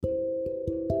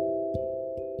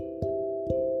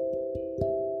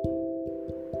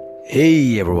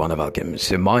Hey everyone, welcome.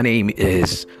 So my name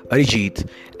is Arijit,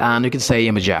 and you can say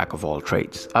I'm a jack of all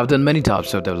trades. I've done many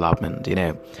types of development,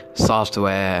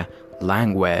 software,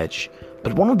 language,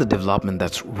 but one of the development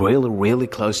that's really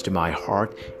close to my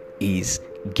heart is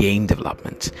game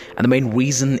development. And the main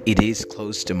reason it is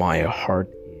close to my heart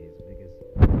is because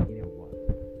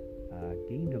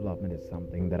game development is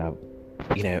something that I've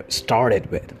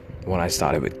started with when I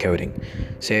started with coding.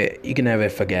 So you can never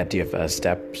forget your first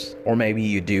steps, or maybe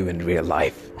you do in real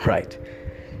life, right?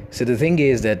 So the thing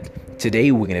is that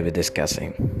today we're going to be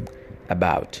discussing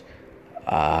about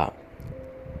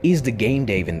is the game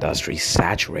dev industry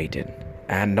saturated?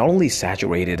 And not only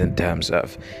saturated in terms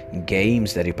of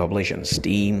games that you publish on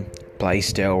Steam, Play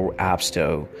Store, App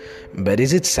Store, but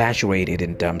is it saturated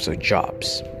in terms of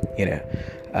jobs?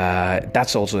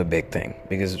 That's also a big thing,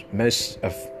 because most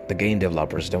of the game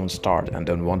developers don't start and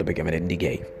don't want to become an indie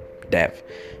game dev,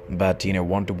 but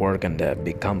want to work under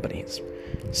big companies.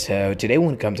 So today we're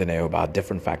going to come to know about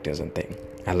different factors and things,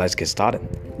 and let's get started.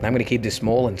 I'm going to keep this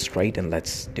small and straight, and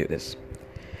let's do this.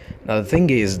 Now the thing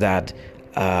is that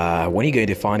when you're going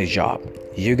to find a job,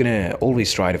 you're going to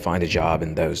always try to find a job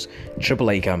in those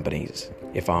AAA companies.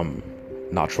 If I'm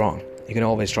not wrong, you can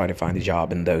always try to find a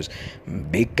job in those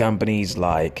big companies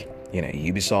like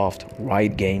Ubisoft,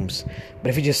 Riot Games. But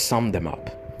if you just sum them up,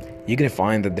 you're going to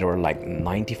find that there are like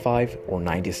 95 or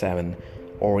 97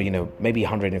 or maybe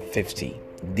 150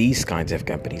 these kinds of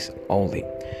companies only.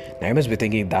 Now you must be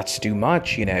thinking that's too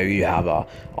much. You have a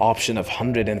option of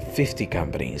 150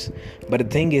 companies. But the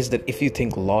thing is that if you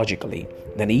think logically,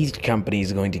 then each company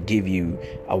is going to give you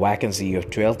a vacancy of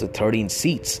 12 to 13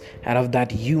 seats. And of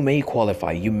that, you may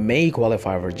qualify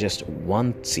for just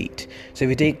one seat. So if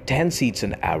you take 10 seats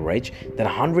on average, then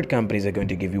 100 companies are going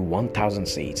to give you 1,000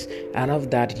 seats. And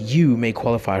of that, you may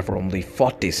qualify for only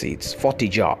 40 seats, 40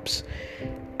 jobs.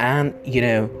 And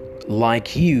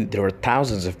like you, there are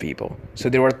thousands of people. So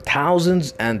there are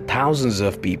thousands and thousands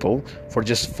of people for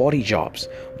just 40 jobs.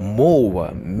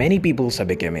 Many people are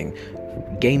becoming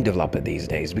game developer these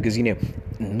days, because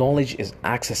knowledge is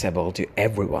accessible to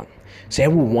everyone. So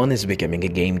everyone is becoming a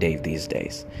game dev these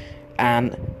days.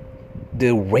 And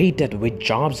the rate at which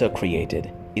jobs are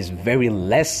created is very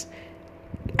less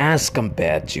as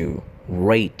compared to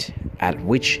rate at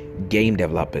which game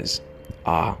developers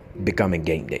are becoming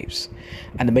game devs.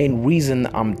 And the main reason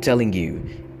I'm telling you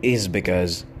is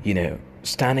because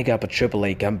standing up a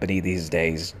AAA company these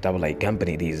days, AA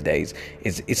company these days,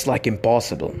 it's like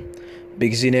impossible,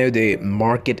 because the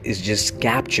market is just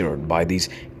captured by these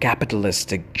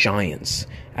capitalistic giants,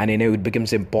 and it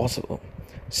becomes impossible.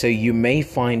 So you may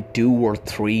find 2 or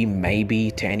 3, maybe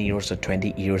 10 years or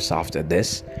 20 years after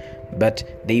this, but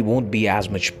they won't be as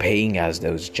much paying as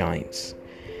those giants.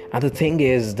 And the thing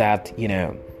is that,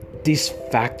 this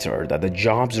factor that the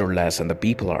jobs are less and the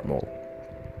people are more,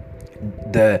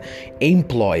 the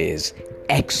employees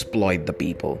exploit the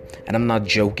people. And I'm not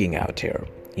joking out here.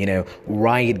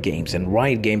 Riot Games, there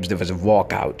was a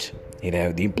walkout.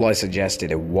 The employee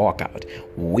suggested a walkout.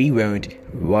 We won't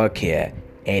work here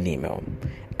anymore.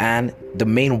 And the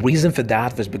main reason for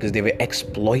that was because they were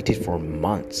exploited for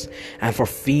months. And for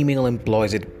female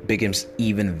employees, it becomes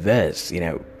even worse.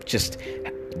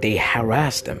 They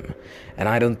harass them, and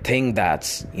I don't think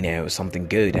that's something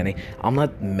good. And I'm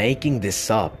not making this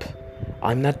up,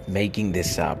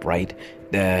 right?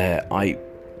 I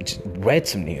read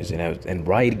some news, in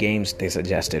Riot Games they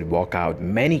suggested walkout.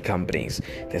 Many companies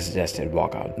they suggested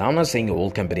walkout. Now I'm not saying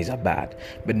all companies are bad,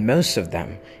 but most of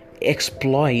them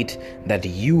exploit that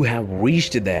you have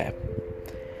reached there,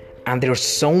 and there are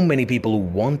so many people who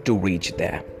want to reach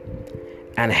there.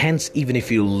 And hence, even if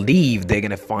you leave, they're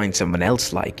going to find someone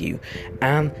else like you.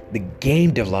 And the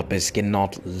game developers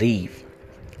cannot leave.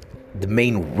 The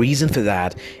main reason for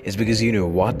that is because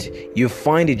you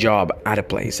find a job at a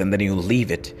place and then you leave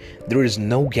it. There is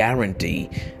no guarantee.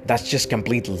 That's just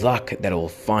complete luck that will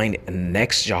find a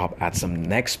next job at some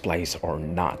next place or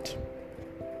not.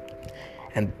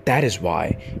 And that is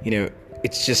why,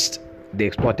 it's just the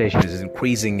exploitation is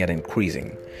increasing and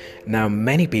increasing. Now,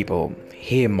 many people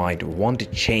here might want to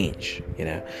change.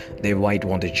 They might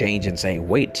want to change and say,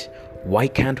 wait, why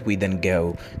can't we then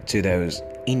go to those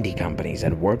indie companies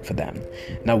and work for them?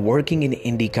 Now, working in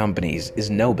indie companies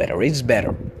is no better. It's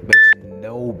better, but it's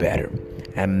no better.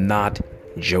 I'm not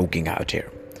joking out here.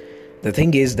 The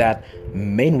thing is that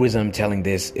main reason I'm telling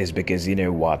this is because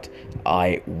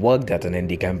I worked at an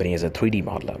indie company as a 3D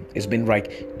modeler. It's been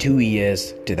like 2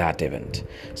 years to that event.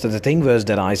 So the thing was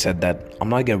that I said that I'm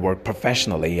not going to work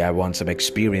professionally. I want some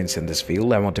experience in this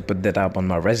field. I want to put that up on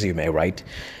my resume, right?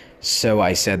 So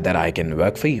I said that I can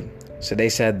work for you. So they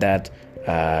said that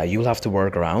you'll have to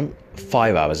work around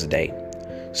 5 hours a day.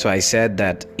 So I said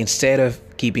that instead of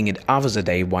keeping it hours a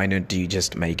day, why don't you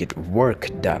just make it work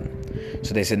done?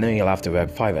 So they said, no, you'll have to work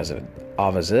 5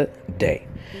 hours a day.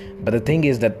 But the thing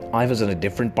is that I was in a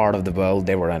different part of the world,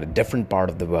 they were in a different part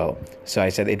of the world. So I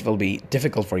said it will be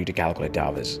difficult for you to calculate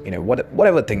hours.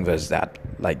 Whatever thing was that,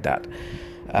 like that.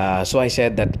 So I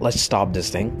said that let's stop this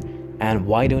thing. And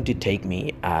why don't you take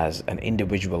me as an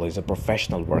individual, as a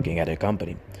professional working at a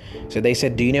company? So they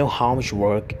said, do you know how much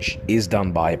work is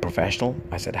done by a professional?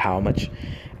 I said, how much?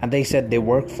 And they said they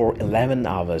work for 11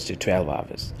 hours to 12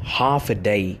 hours. Half a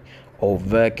day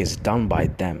of work is done by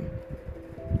them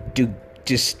to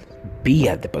just be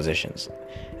at the positions.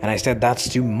 And I said, that's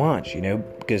too much,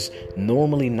 because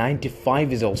normally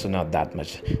 95 is also not that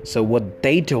much. So what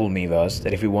they told me was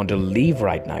that if you want to leave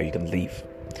right now, you can leave.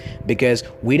 Because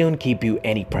we don't keep you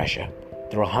any pressure.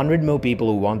 There are 100 more people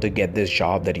who want to get this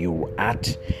job that you're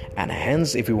at, and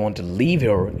hence if you want to leave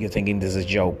here, you're thinking this is a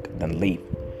joke, then leave.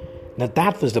 Now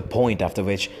that was the point after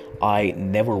which I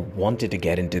never wanted to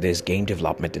get into this game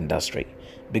development industry,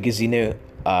 because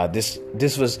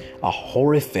this was a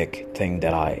horrific thing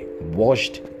that I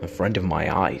watched in front of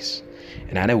my eyes.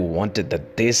 And I never wanted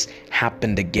that this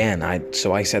happened again.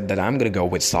 So I said that I'm going to go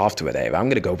with software dev. I'm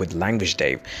going to go with language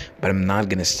dev. But I'm not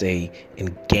going to stay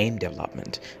in game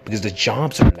development. Because the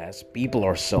jobs are less. People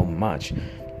are so much.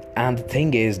 And the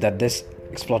thing is that this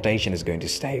exploitation is going to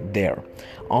stay there.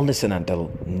 Unless and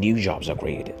until new jobs are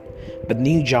created. But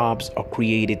new jobs are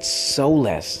created so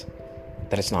less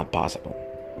that it's not possible.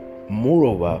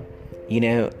 Moreover,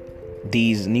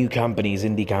 these new companies,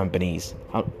 indie companies,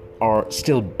 are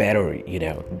still better,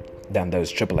 than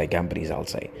those AAA companies, I'll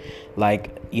say.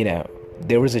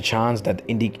 There is a chance that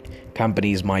indie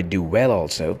companies might do well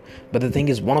also. But the thing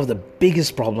is, one of the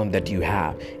biggest problems that you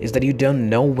have is that you don't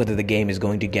know whether the game is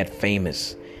going to get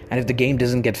famous. And if the game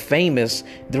doesn't get famous,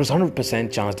 there's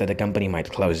 100% chance that the company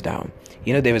might close down.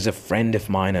 There was a friend of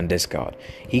mine on Discord.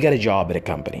 He got a job at a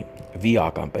company, a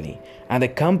VR company. And the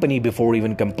company, before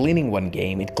even completing one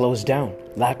game, it closed down.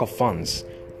 Lack of funds.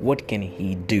 What can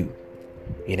he do?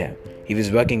 He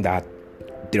was working at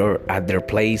their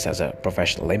place as a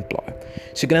professional employee.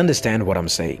 So you can understand what I'm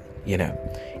saying.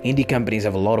 Indie companies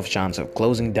have a lot of chance of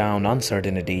closing down,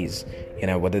 uncertainties,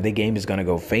 whether the game is going to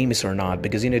go famous or not,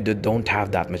 because they don't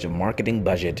have that much of marketing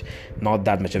budget, not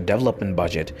that much of development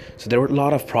budget. So there are a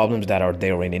lot of problems that are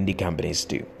there in indie companies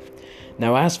too.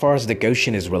 Now, as far as the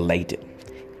question is related,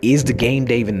 is the game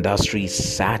dev industry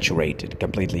saturated,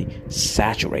 completely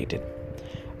saturated?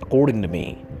 According to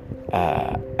me,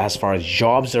 as far as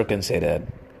jobs are considered,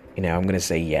 I'm going to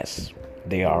say yes.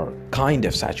 They are kind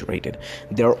of saturated.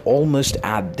 They're almost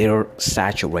at their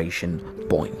saturation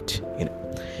point,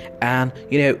 And,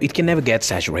 it can never get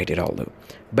saturated, although.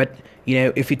 But,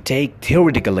 if you take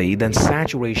theoretically, then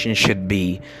saturation should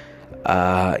be,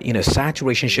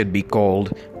 saturation should be called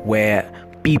where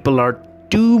people are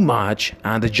too much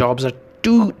and the jobs are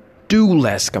too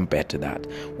less compared to that.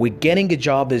 We're getting a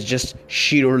job is just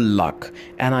sheer luck.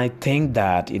 And I think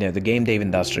that, the game dev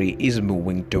industry is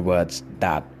moving towards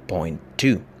that point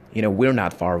too. We're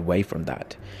not far away from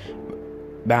that.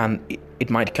 And it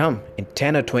might come in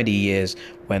 10 or 20 years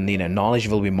when, knowledge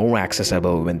will be more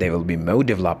accessible, when there will be more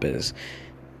developers.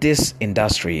 This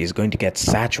industry is going to get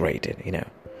saturated,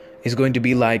 It's going to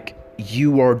be like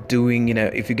you are doing,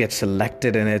 if you get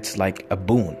selected, and it's like a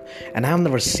boon. And I've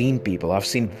never seen people, I've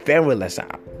seen very less.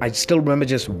 I still remember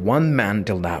just one man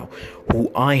till now who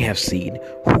I have seen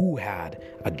who had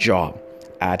a job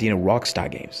at, Rockstar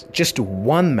Games. Just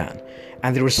one man.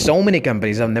 And there were so many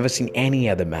companies, I've never seen any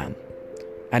other man.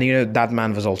 And, that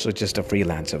man was also just a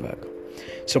freelancer worker.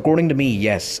 So according to me,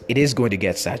 yes, it is going to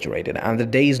get saturated, and the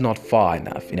day is not far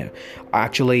enough,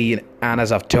 Actually, and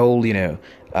as I've told,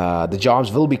 the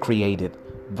jobs will be created,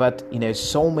 but,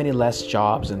 so many less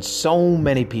jobs and so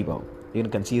many people, you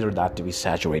can consider that to be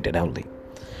saturated only.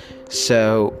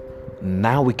 So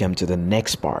now we come to the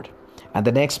next part. And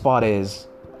the next part is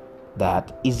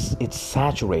that it's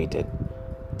saturated.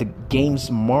 The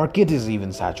games market is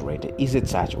even saturated. Is it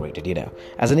saturated?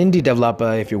 As an indie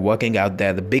developer, if you're working out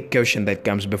there, the big question that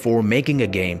comes before making a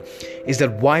game is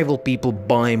that why will people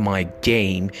buy my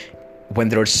game when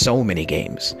there are so many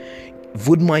games?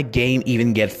 Would my game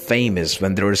even get famous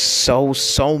when there are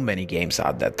so many games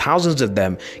out there? Thousands of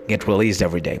them get released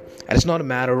every day. And it's not a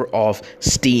matter of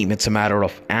Steam, it's a matter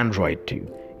of Android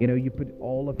too. You put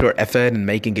all of your effort in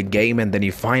making a game, and then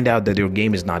you find out that your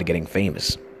game is not getting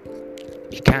famous.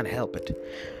 You can't help it.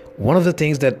 One of the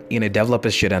things that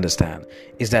developers should understand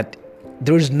is that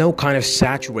there is no kind of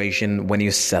saturation when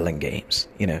you're selling games.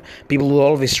 People will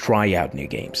always try out new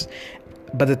games.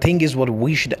 But the thing is, what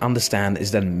we should understand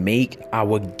is that make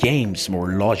our games more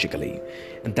logically.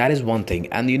 And that is one thing.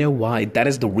 And you know why? That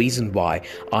is the reason why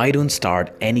I don't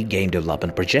start any game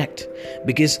development project.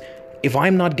 Because if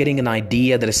I'm not getting an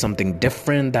idea that is something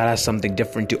different, that has something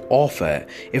different to offer,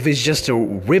 if it's just a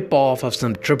rip-off of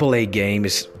some AAA game,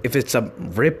 if it's a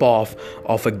rip-off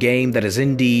of a game that is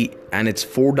indie and it's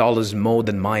 $4 more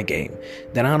than my game,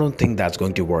 then I don't think that's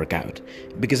going to work out.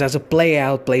 Because as a player,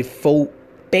 I'll pay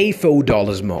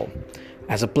 $4 more.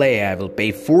 As a player, I will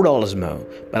pay $4 more,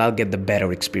 but I'll get the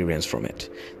better experience from it.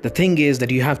 The thing is that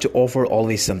you have to offer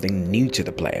always something new to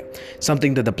the player,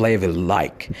 something that the player will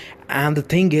like. And the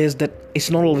thing is that it's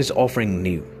not always offering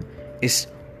new. It's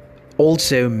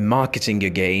also marketing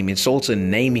your game. It's also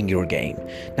naming your game.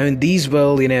 Now, in this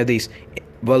world, this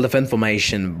world of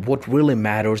information, what really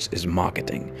matters is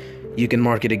marketing. You can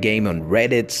market a game on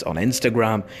Reddit, on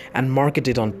Instagram, and market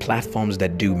it on platforms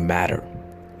that do matter.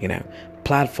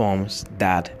 Platforms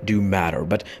that do matter.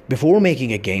 But before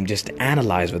making a game, just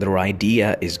analyze whether your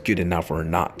idea is good enough or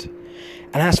not.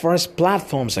 And as far as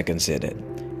platforms are considered,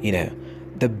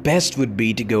 the best would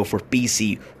be to go for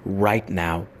PC right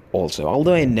now also.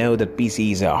 Although I know that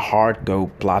PC is a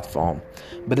hardcore platform,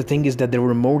 but the thing is that there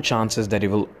are more chances that you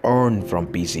will earn from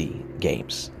PC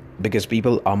games, because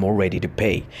people are more ready to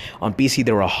pay. On PC,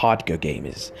 there are hardcore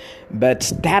gamers. But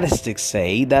statistics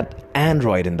say that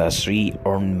Android industry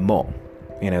earn more,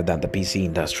 than the PC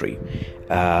industry.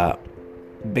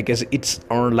 Because it's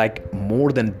earned like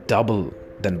more than double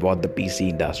than what the PC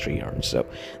industry earns. So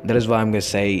that is what I'm going to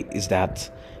say is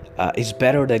that it's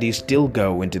better that you still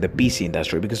go into the PC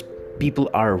industry, because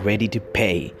people are ready to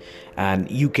pay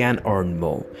and you can earn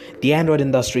more. The Android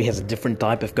industry has a different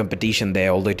type of competition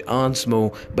there, although it earns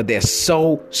more, but there's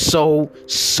so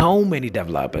many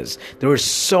developers. There are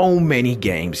so many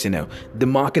games, the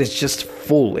market is just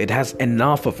full. It has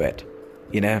enough of it,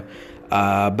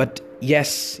 but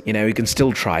yes, you can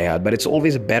still try out, but it's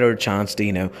always a better chance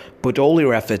to, put all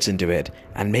your efforts into it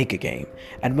and make a game.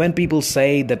 And when people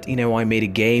say that, I made a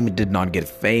game, it did not get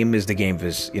famous, the game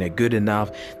was, good enough,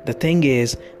 the thing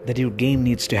is that your game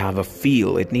needs to have a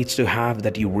feel. It needs to have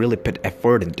that you really put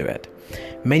effort into it.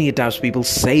 Many times people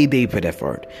say they put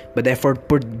effort, but the effort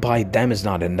put by them is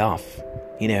not enough.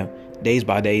 Days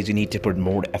by days, you need to put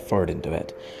more effort into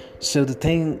it. So the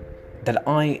thing that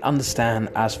I understand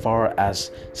as far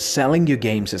as selling your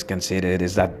games is considered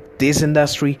is that this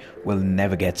industry will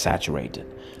never get saturated.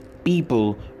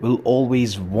 People will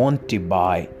always want to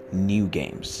buy new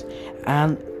games.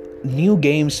 And new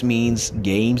games means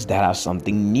games that have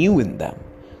something new in them.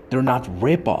 They're not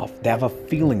rip-off. They have a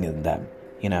feeling in them.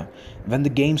 When the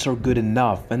games are good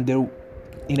enough, when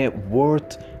they're,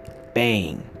 worth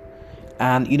paying.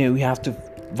 And, you have to...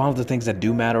 One of the things that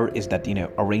do matter is that,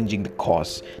 arranging the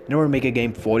costs. Never make a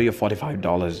game $40 or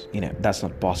 $45, that's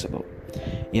not possible.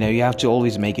 You have to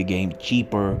always make a game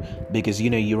cheaper because,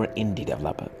 you're an indie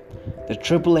developer. The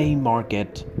AAA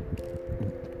market,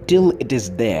 till it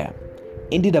is there,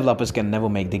 indie developers can never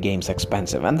make the games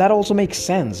expensive. And that also makes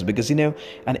sense because, an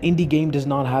indie game does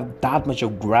not have that much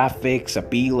of graphics,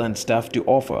 appeal and stuff to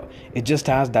offer. It just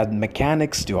has that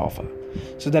mechanics to offer.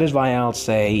 So that is why I'll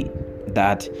say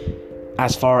that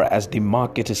as far as the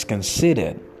market is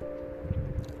considered,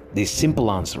 the simple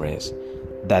answer is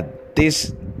that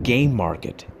this game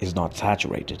market is not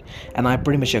saturated. And I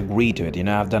pretty much agree to it.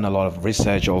 I've done a lot of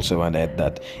research also on it,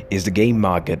 that is the game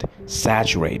market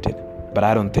saturated. But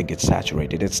I don't think it's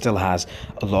saturated. It still has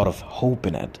a lot of hope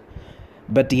in it.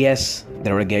 But yes,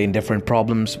 there are again different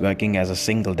problems working as a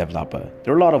single developer.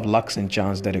 There are a lot of lucks and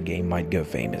chance that a game might go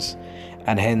famous.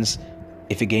 And hence,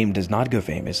 if a game does not go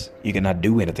famous, you cannot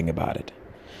do anything about it.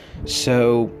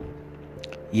 So,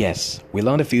 yes, we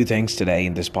learned a few things today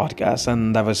in this podcast,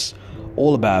 and that was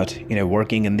all about,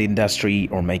 working in the industry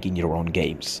or making your own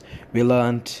games. We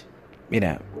learned,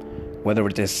 whether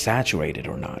it is saturated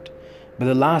or not. But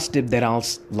the last tip that I'll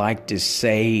like to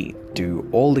say to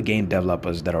all the game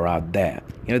developers that are out there,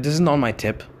 this is not my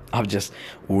tip. I've just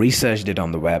researched it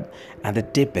on the web. And the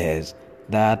tip is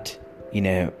that,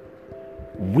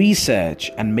 research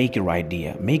and make your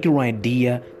idea. Make your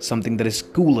idea something that is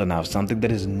cool enough, something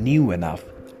that is new enough,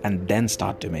 and then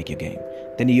start to make your game.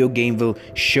 Then your game will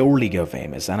surely go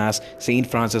famous. And as Saint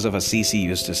Francis of Assisi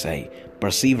used to say,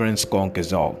 perseverance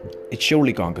conquers all. It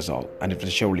surely conquers all, and it will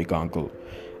surely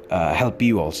help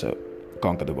you also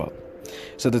conquer the world.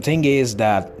 So the thing is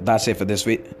that's it for this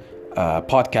week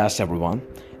podcast, everyone.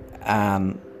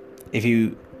 And if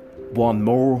you want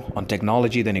more on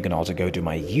technology, then you can also go to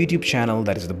my YouTube channel,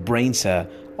 that is the BrainSir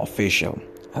Official.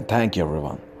 And thank you,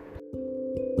 everyone.